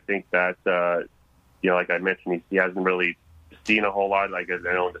I think that like I mentioned, he hasn't really seen a whole lot. Like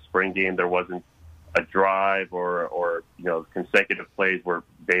I know in the spring game there wasn't a drive or consecutive plays where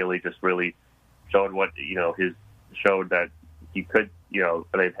Bailey just really showed showed that he could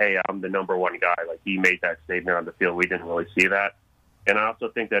hey, I'm the number one guy. Like he made that statement on the field. We didn't really see that, and I also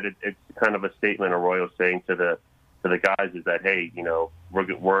think that it's kind of a statement Arroyo saying to the guys is that hey,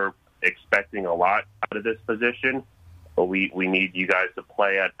 we're expecting a lot out of this position, but we need you guys to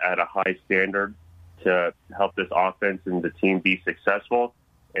play at a high standard to help this offense and the team be successful.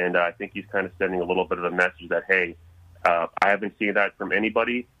 And I think he's kind of sending a little bit of a message that, hey, I haven't seen that from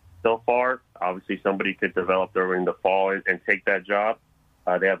anybody so far. Obviously, somebody could develop during the fall and take that job.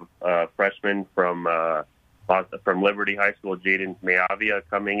 They have a freshman from Liberty High School, Jaden Mayavia,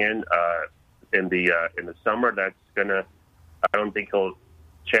 coming in the summer. That's gonna. I don't think he'll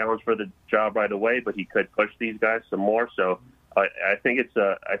challenge for the job right away, but he could push these guys some more. So I think it's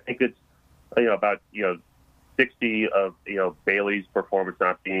about 60 of Bailey's performance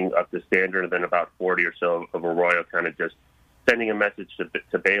not being up to standard, and then about 40 or so of Arroyo kind of just sending a message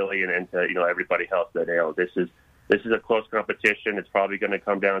to Bailey and to everybody else that this is a close competition. It's probably going to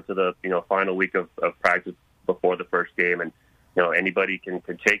come down to the final week of practice before the first game, and anybody can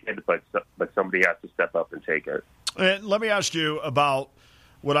take it, but somebody has to step up and take it. And let me ask you about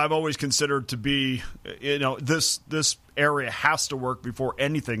what I've always considered to be, this area has to work before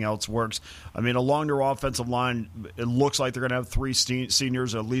anything else works. I mean, along their offensive line, it looks like they're going to have 3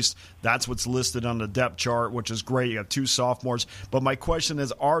 seniors. At least that's what's listed on the depth chart, which is great. You have 2 sophomores. But my question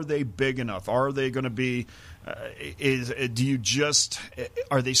is, are they big enough? Are they going to be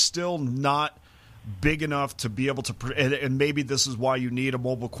are they still not big enough to be able to, and maybe this is why you need a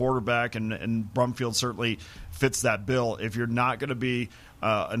mobile quarterback, and Brumfield certainly fits that bill. If you're not going to be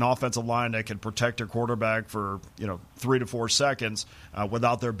an offensive line that can protect your quarterback for 3 to 4 seconds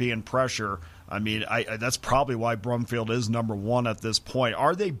without there being pressure, I mean, that's probably why Brumfield is number one at this point.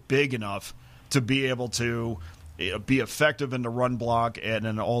 Are they big enough to be able to be effective in the run block and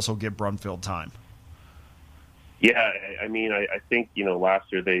then also give Brumfield time? Yeah, I mean, I think,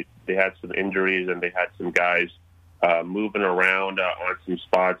 last year they had some injuries and they had some guys moving around on some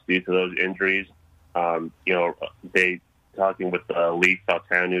spots due to those injuries. They talking with Lee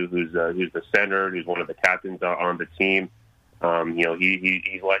Saltanu, who's the center, who's one of the captains on the team.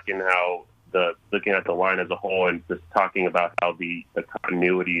 He's liking how looking at the line as a whole and just talking about how the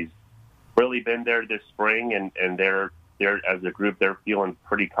continuity's really been there this spring, and they're as a group they're feeling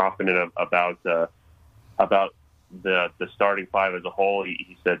pretty confident about the starting five as a whole.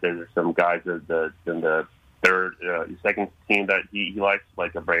 He said there's some guys in the second team that he likes,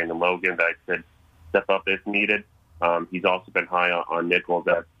 like a Brandon Logan, that could step up if needed. He's also been high on Nichols,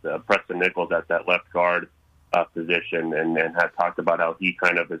 Preston Nichols at that left guard position, and has talked about how he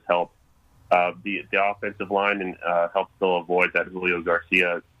kind of has helped the offensive line and helped fill a void that Julio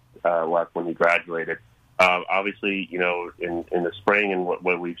Garcia left when he graduated. Obviously, in the spring and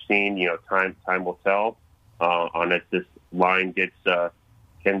what we've seen, time will tell on if this line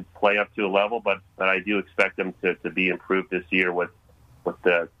can play up to a level, but I do expect them to be improved this year with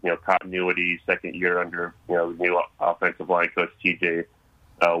the continuity, second year under new offensive line coach TJ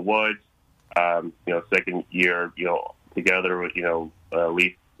Woods, second year together with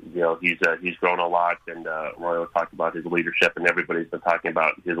Leaf. He's grown a lot, and Royal talked about his leadership, and everybody's been talking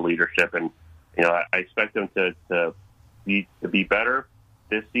about his leadership, and I expect him to be better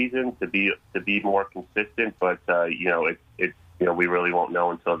this season, to be more consistent, but we really won't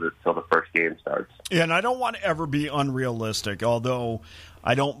know until the first game starts. Yeah, and I don't want to ever be unrealistic, although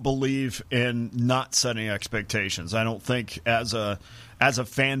I don't believe in not setting expectations. I don't think as a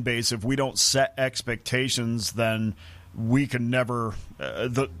fan base, if we don't set expectations, then we can never,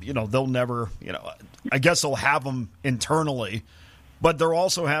 they'll never, I guess they'll have them internally. But there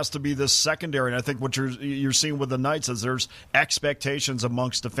also has to be this secondary, and I think what you're seeing with the Knights is there's expectations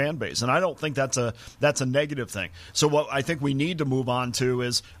amongst the fan base, and I don't think that's a negative thing. So what I think we need to move on to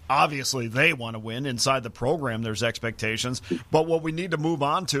is obviously they want to win inside the program. There's expectations, but what we need to move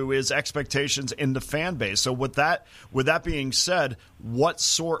on to is expectations in the fan base. So with that being said, what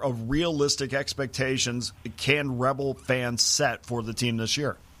sort of realistic expectations can Rebel fans set for the team this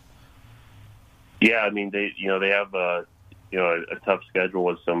year? Yeah, I mean they have a tough schedule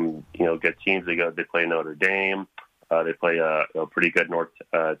with some, good teams. They play Notre Dame. They play a pretty good North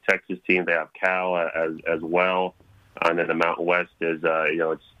Texas team. They have Cal as well. And then the Mountain West is,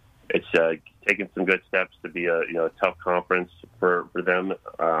 it's taking some good steps to be a tough conference for them.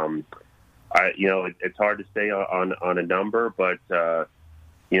 It's hard to say on a number, but,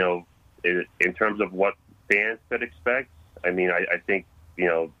 in terms of what fans could expect, I mean, I think,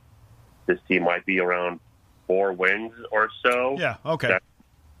 this team might be around 4 wins or so. Yeah. Okay.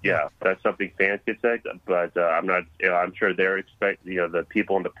 That's something fans could say, but I'm not. I'm sure they're the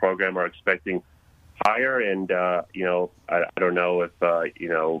people in the program are expecting higher, and I don't know if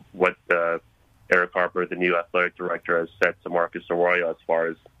what Eric Harper, the new athletic director, has set to Marcus Arroyo as far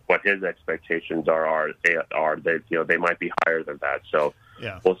as what his expectations are. They might be higher than that. So.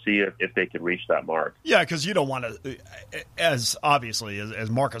 Yeah. We'll see if they can reach that mark. Yeah, because you don't want to, as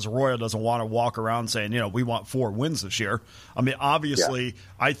Marcus Arroyo doesn't want to walk around saying, we want 4 wins this year. I mean, obviously, yeah.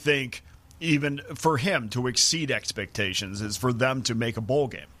 I think even for him to exceed expectations is for them to make a bowl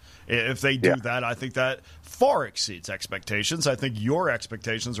game. If they do that, I think that far exceeds expectations. I think your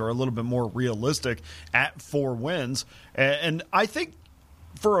expectations are a little bit more realistic at 4 wins. And I think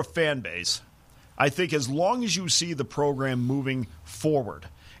for a fan base, I think as long as you see the program moving forward,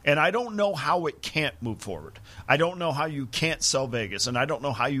 and I don't know how it can't move forward. I don't know how you can't sell Vegas, and I don't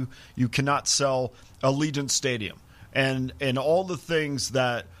know how you cannot sell Allegiant Stadium, and all the things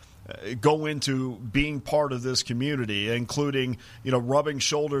that go into being part of this community, including rubbing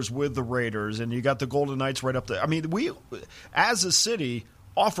shoulders with the Raiders, and you got the Golden Knights right up there. I mean, we as a city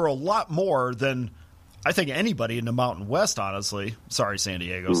offer a lot more than I think anybody in the Mountain West. Honestly, sorry, San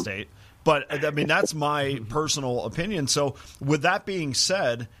Diego State. But, I mean, that's my personal opinion. So, with that being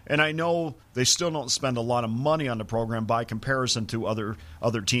said, and I know they still don't spend a lot of money on the program by comparison to other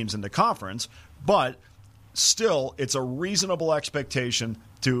teams in the conference, but still, it's a reasonable expectation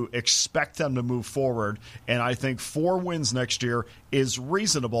to expect them to move forward, and I think 4 wins next year is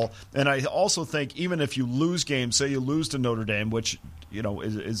reasonable. And I also think even if you lose games, say you lose to Notre Dame, which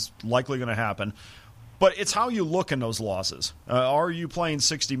is likely going to happen, but it's how you look in those losses. Are you playing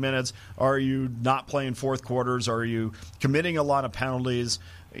 60 minutes? Are you not playing fourth quarters? Are you committing a lot of penalties?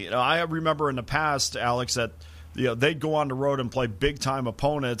 I remember in the past, Alex, that they'd go on the road and play big-time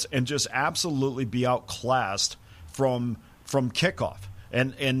opponents and just absolutely be outclassed from kickoff.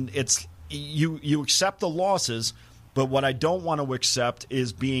 And it's you accept the losses, but what I don't want to accept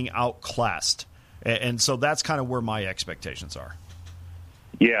is being outclassed. And so that's kind of where my expectations are.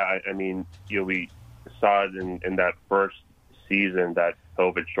 Yeah, I mean, we saw it in that first season, that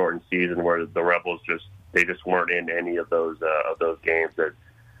COVID-shortened season, where the Rebels just weren't in any of those games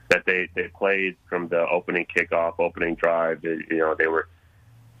that they played from the opening kickoff, opening drive. They were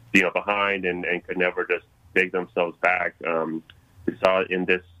behind and could never just dig themselves back. We saw in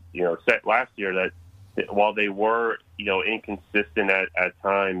this set last year that while they were inconsistent at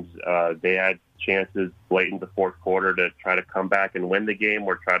times, they had chances late in the fourth quarter to try to come back and win the game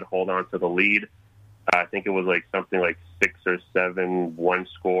or try to hold on to the lead. I think it was something like 6 or 7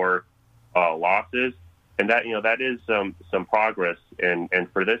 one-score losses, and that is some progress. And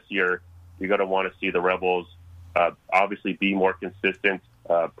for this year, you're going to want to see the Rebels obviously be more consistent,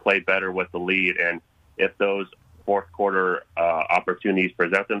 play better with the lead, and if those fourth quarter opportunities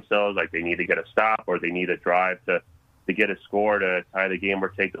present themselves, like they need to get a stop or they need a drive to get a score to tie the game or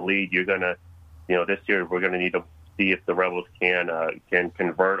take the lead, you're going to this year we're going to need to see if the Rebels can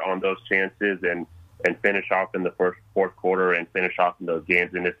convert on those chances and finish off in the fourth quarter and finish off in those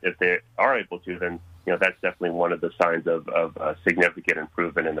games. And if they are able to, then that's definitely one of the signs of significant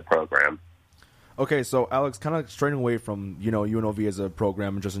improvement in the program. Okay, so Alex, kind of straying away from UNLV as a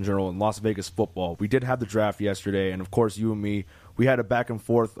program and just in general in Las Vegas football, we did have the draft yesterday, and of course you and me, we had a back and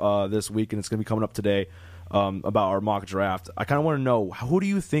forth this week, and it's going to be coming up today about our mock draft. I kind of want to know, who do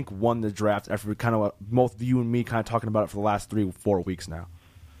you think won the draft after kind of both you and me kind of talking about it for the last 3-4 weeks now?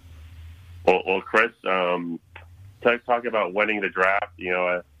 Well, Chris, talk about winning the draft.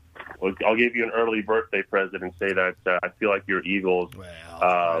 I'll give you an early birthday present and say that I feel like your Eagles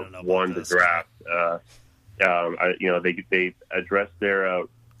won the draft. They addressed their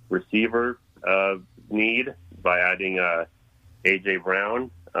receiver need by adding A.J. Brown.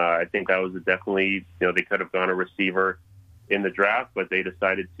 I think that was definitely, they could have gone a receiver in the draft, but they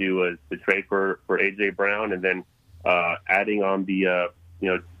decided to trade for A.J. Brown, and then adding on the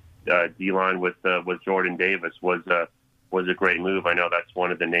D-line with Jordan Davis was a great move. I know that's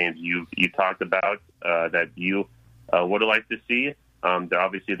one of the names you talked about that you would have liked to see.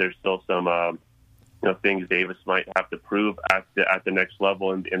 Obviously, there's still some things Davis might have to prove at the next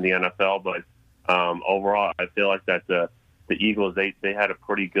level in the NFL. But overall, I feel like that the Eagles they had a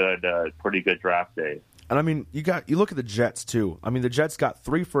pretty good draft day. And I mean, you look at the Jets too. I mean, the Jets got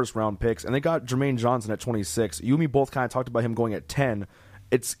 3 first-round picks, and they got Jermaine Johnson at 26. You and me both kind of talked about him going at 10.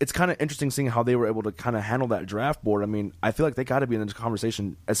 It's kind of interesting seeing how they were able to kind of handle that draft board. I mean, I feel like they got to be in the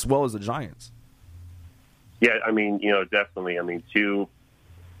conversation as well as the Giants. Yeah, I mean, definitely. I mean,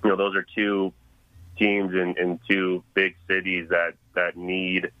 those are 2 teams in 2 big cities that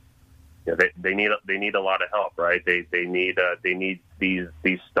need, they need a lot of help, right? They need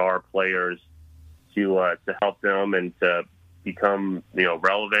these star players to help them and to become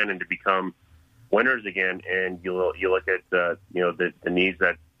relevant and to become winners again. And you look at the needs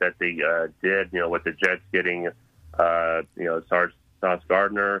that they did, with the Jets getting Sauce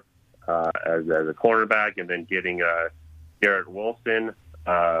Gardner as a cornerback, and then getting Garrett Wilson.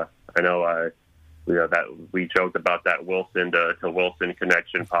 I know that we joked about that Wilson to Wilson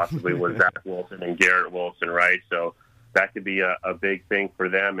connection possibly with Zach Wilson and Garrett Wilson, right? So that could be a big thing for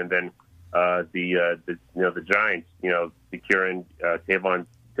them. And then the Giants, securing Kayvon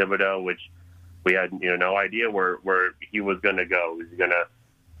Thibodeau, which we had no idea where he was going to go. Was he going to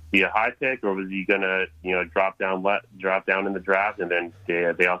be a high pick, or was he going to drop down in the draft? And then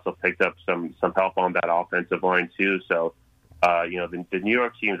they also picked up some help on that offensive line too. So the New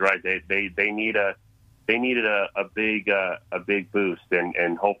York team's right. They needed a big boost,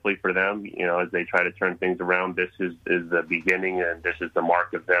 and hopefully for them, as they try to turn things around, this is the beginning, and this is the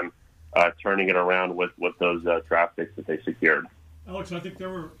mark of them turning it around with those draft picks that they secured. Alex, I think there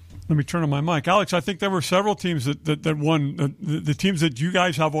were. Let me turn on my mic. Alex, I think there were several teams that won. The teams that you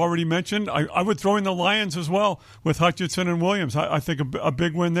guys have already mentioned, I would throw in the Lions as well with Hutchinson and Williams. I think a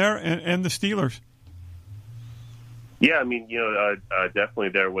big win there, and the Steelers. Yeah, I mean, definitely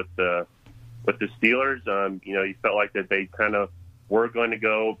there with the Steelers. You felt like that they kind of were going to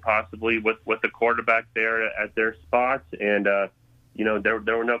go possibly with the quarterback there at their spots, and there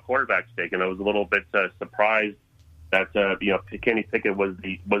were no quarterbacks taken. I was a little bit surprised that Kenny Pickett was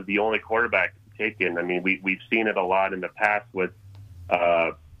the only quarterback taken. I mean, we've seen it a lot in the past with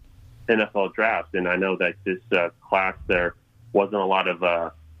NFL drafts, and I know that this class there wasn't a lot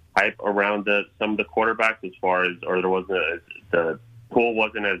of hype around some of the quarterbacks there wasn't the pool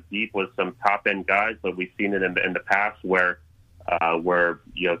wasn't as deep with some top end guys, but we've seen it in the past where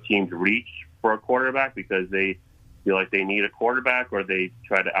teams reach for a quarterback because they feel like they need a quarterback, or they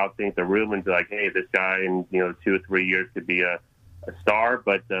try to outthink the room and be like, hey, this guy in 2 or 3 years could be a star.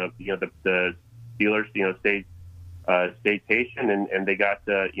 But the Steelers stayed patient, and they got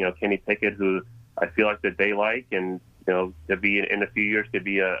Kenny Pickett, who I feel like that they like, and to be in a few years could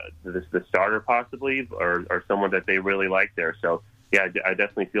be the starter possibly, or someone that they really like there. So yeah, I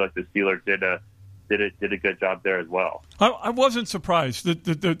definitely feel like the Steelers did a good job there as well. I wasn't surprised.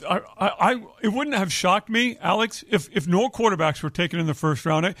 It wouldn't have shocked me, Alex, if no quarterbacks were taken in the first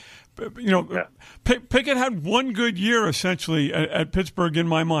round. Pickett had one good year essentially at Pittsburgh in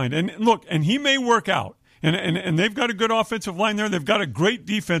my mind, and look, and he may work out. And they've got a good offensive line there. They've got a great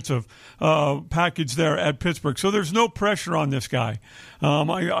defensive package there at Pittsburgh. So there's no pressure on this guy.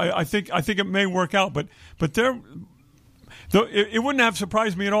 I think it may work out, but it wouldn't have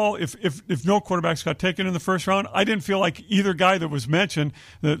surprised me at all if no quarterbacks got taken in the first round. I didn't feel like either guy that was mentioned,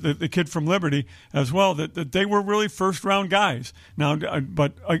 the kid from Liberty as well, that they were really first round guys. Now,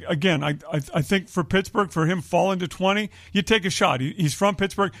 but again, I think for Pittsburgh, for him falling to 20, you take a shot. He's from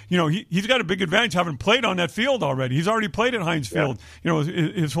Pittsburgh. He's got a big advantage having played on that field already. He's already played at Heinz Field,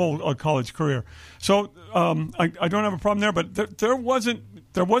 his whole college career. So I don't have a problem there. But there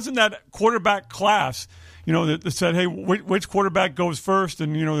wasn't that quarterback class that said, hey, which quarterback goes first?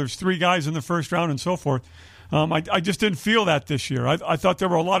 And, there's 3 guys in the first round and so forth. I just didn't feel that this year. I thought there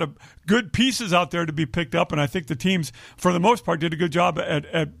were a lot of good pieces out there to be picked up, and I think the teams, for the most part, did a good job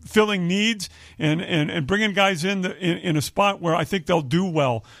at filling needs and bringing guys in a spot where I think they'll do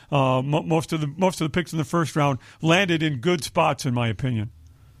well. Most of the picks in the first round landed in good spots, in my opinion.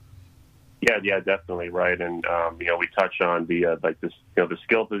 Yeah, definitely right. And we touched on the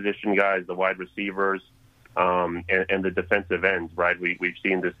skill position guys, the wide receivers, and the defensive ends. Right, we've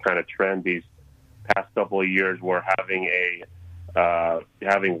seen this kind of trend these past couple of years where having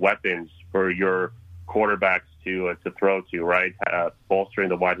weapons for your quarterbacks to throw to, right, bolstering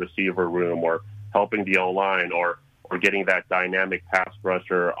the wide receiver room, or helping the O-line, or getting that dynamic pass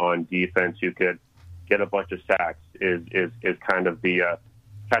rusher on defense who could get a bunch of sacks is kind of the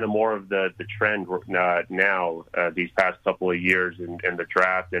kind of more of the trend now these past couple of years in the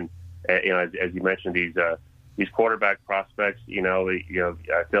draft. And as you mentioned, these quarterback prospects, I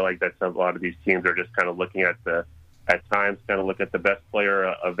feel like that's a lot of these teams are just kind of looking at the best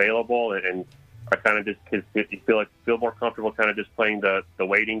player available, and are kind of just feel more comfortable kind of just playing the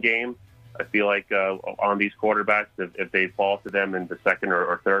waiting game. I feel like on these quarterbacks, if they fall to them in the second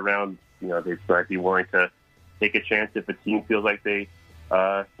or third round, they might be willing to take a chance if a team feels like they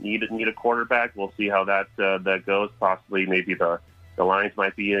need a quarterback. We'll see how that goes. Possibly, maybe the Lions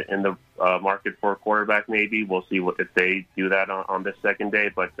might be in the market for a quarterback. Maybe we'll see if they do that on this second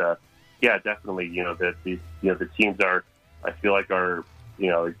day. But yeah, definitely, the teams are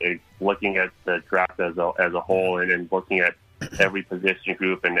looking at the draft as a whole, and looking at every position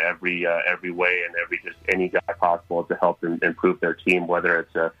group and every way and any guy possible to help them improve their team, whether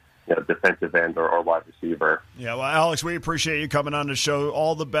it's a defensive end or wide receiver. Yeah, well, Alex, we appreciate you coming on the show.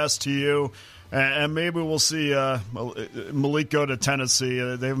 All the best to you. And maybe we'll see Malik go to Tennessee.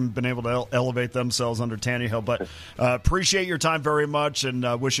 They haven't been able to elevate themselves under Tannehill. But appreciate your time very much,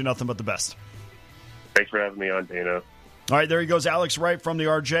 and wish you nothing but the best. Thanks for having me on, Dana. All right, there he goes, Alex Wright from the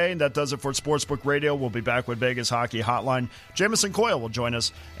RJ, and that does it for Sportsbook Radio. We'll be back with Vegas Hockey Hotline. Jamison Coyle will join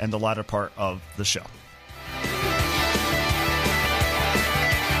us in the latter part of the show.